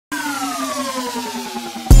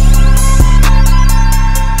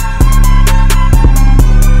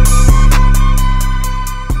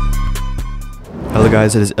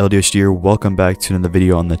guys, it is LDH here. Welcome back to another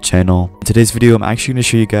video on the channel. In today's video, I'm actually going to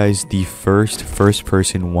show you guys the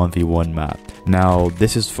first-person 1v1 map. Now,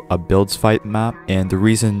 this is a builds fight map, and the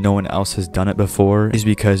reason no one else has done it before is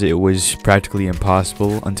because it was practically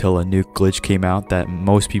impossible until a new glitch came out that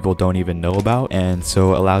most people don't even know about, and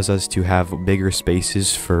so it allows us to have bigger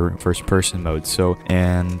spaces for first-person mode. So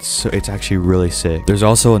it's actually really sick. There's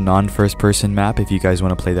also a non-first-person map if you guys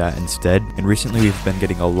want to play that instead, and recently we've been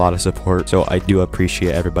getting a lot of support, so I do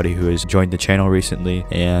appreciate everybody who has joined the channel recently.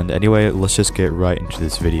 And anyway, let's just get right into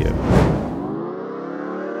this video.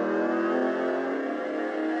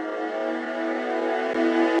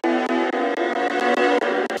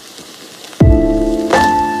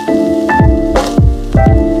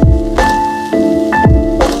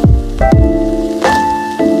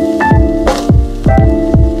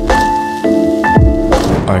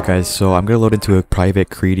 Alright guys, so I'm going to load into a private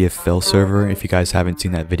creative fill server. If you guys haven't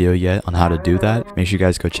seen that video yet on how to do that, make sure you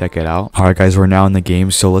guys go check it out. Alright guys, we're now in the game,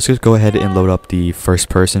 so let's just go ahead and load up the first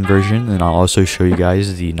person version, and I'll also show you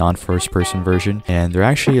guys the non-first person version, and they're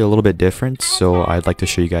actually a little bit different, so I'd like to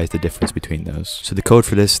show you guys the difference between those. So the code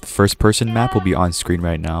for this first person map will be on screen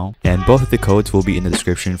right now, and both of the codes will be in the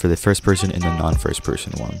description for the first person and the non-first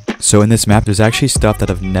person one. So in this map, there's actually stuff that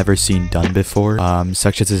I've never seen done before,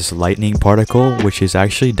 such as this lightning particle, which is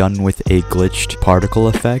actually done with a glitched particle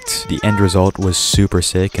effect. The end result was super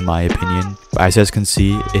sick in my opinion. As you guys can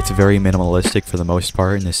see, it's very minimalistic for the most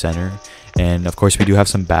part in the center, and of course we do have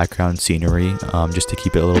some background scenery just to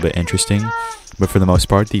keep it a little bit interesting, but for the most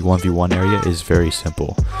part the 1v1 area is very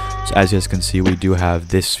simple. So as you guys can see, we do have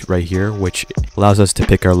this right here, which allows us to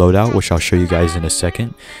pick our loadout, which I'll show you guys in a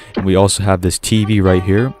second, and we also have this TV right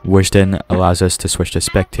here, which then allows us to switch to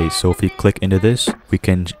spectate. So if we click into this, we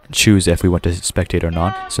can choose if we want to spectate or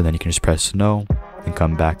not, so then you can just press no and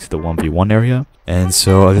come back to the 1v1 area. And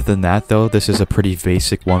so other than that though, this is a pretty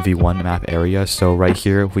basic 1v1 map area. So right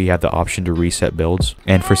here we have the option to reset builds,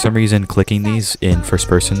 and for some reason clicking these in first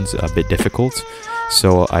person's a bit difficult,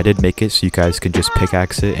 so I did make it so you guys can just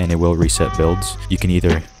pickaxe it and it will reset builds. You can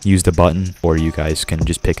either use the button or you guys can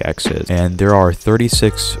just pickaxe it, and there are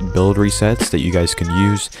 36 build resets that you guys can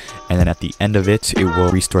use, and then at the end of it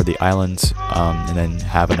will restore the islands and then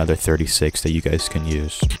have another 36 that you guys can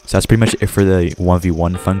use. So that's pretty much it for the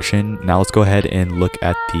 1v1 function. Now let's go ahead and look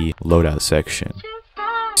at the loadout section.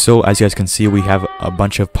 So as you guys can see, we have a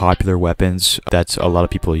bunch of popular weapons that a lot of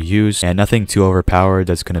people use, and nothing too overpowered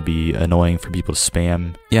that's going to be annoying for people to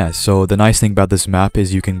spam. Yeah, so the nice thing about this map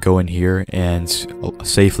is you can go in here and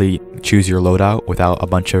safely choose your loadout without a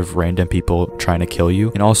bunch of random people trying to kill you.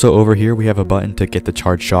 And also over here we have a button to get the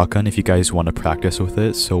charged shotgun if you guys want to practice with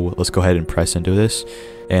it. So let's go ahead and press into this.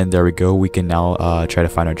 And there we go, we can now try to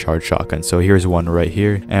find our charged shotgun. So here's one right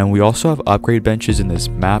here, and we also have upgrade benches in this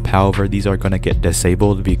map. However, these are going to get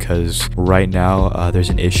disabled because right now there's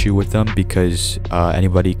an issue with them, because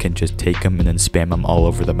anybody can just take them and then spam them all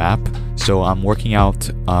over the map. So I'm working out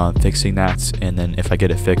fixing that, and then if I get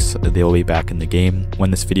it fixed, they'll be back in the game.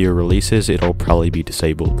 When this video releases, it'll probably be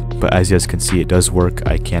disabled, but as you guys can see, it does work.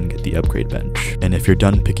 I can get the upgrade bench, and if you're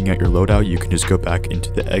done picking out your loadout, you can just go back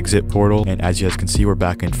into the exit portal, and as you guys can see, we're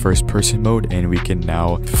back in first person mode, and we can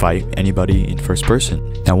now fight anybody in first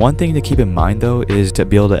person. Now one thing to keep in mind though is to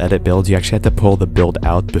be able to edit builds, you actually have to pull the build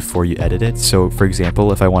out before you edit it. So for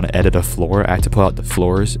example, if I want to edit a floor, I have to pull out the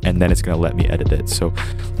floors, and then it's going to let me edit it. So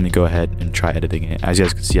let me go ahead and try editing it. As you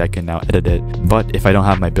guys can see, I can now edit it, but if I don't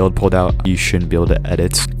have my build pulled out, you shouldn't be able to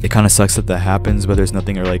edit. It kind of sucks that happens, but there's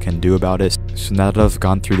nothing I really can do about it. So now that I've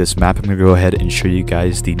gone through this map, I'm going to go ahead and show you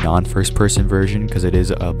guys the non-first person version, because it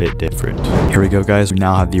is a bit different. Here we go guys, we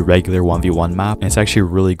now have the regular 1v1 map, and it's actually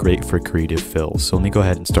really great for creative fill. So let me go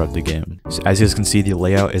ahead and start the game. So as you guys can see, the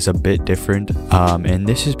layout is a bit different, and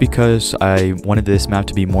this is because I wanted this map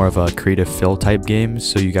to be more of a creative fill type game,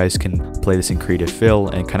 so you guys can play this in creative fill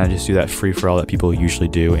and kind of just do that free-for-all that people usually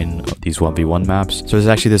do in these 1v1 maps. So there's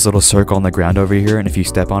actually this little circle on the ground over here, and if you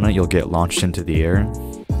step on it, you'll get launched into the air.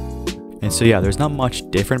 And so yeah, there's not much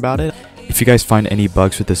different about it. If you guys find any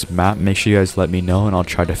bugs with this map, make sure you guys let me know, and I'll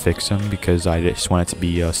try to fix them, because I just want it to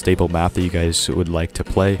be a stable map that you guys would like to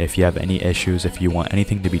play. If you have any issues, if you want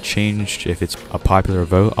anything to be changed, if it's a popular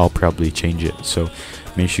vote, I'll probably change it. So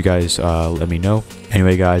make sure you guys let me know.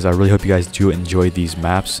 Anyway guys, I really hope you guys do enjoy these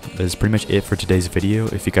maps. That's pretty much it for today's video.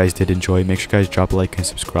 If you guys did enjoy, make sure you guys drop a like and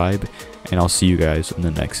subscribe, and I'll see you guys in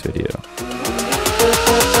the next video.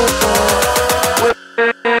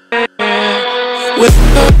 With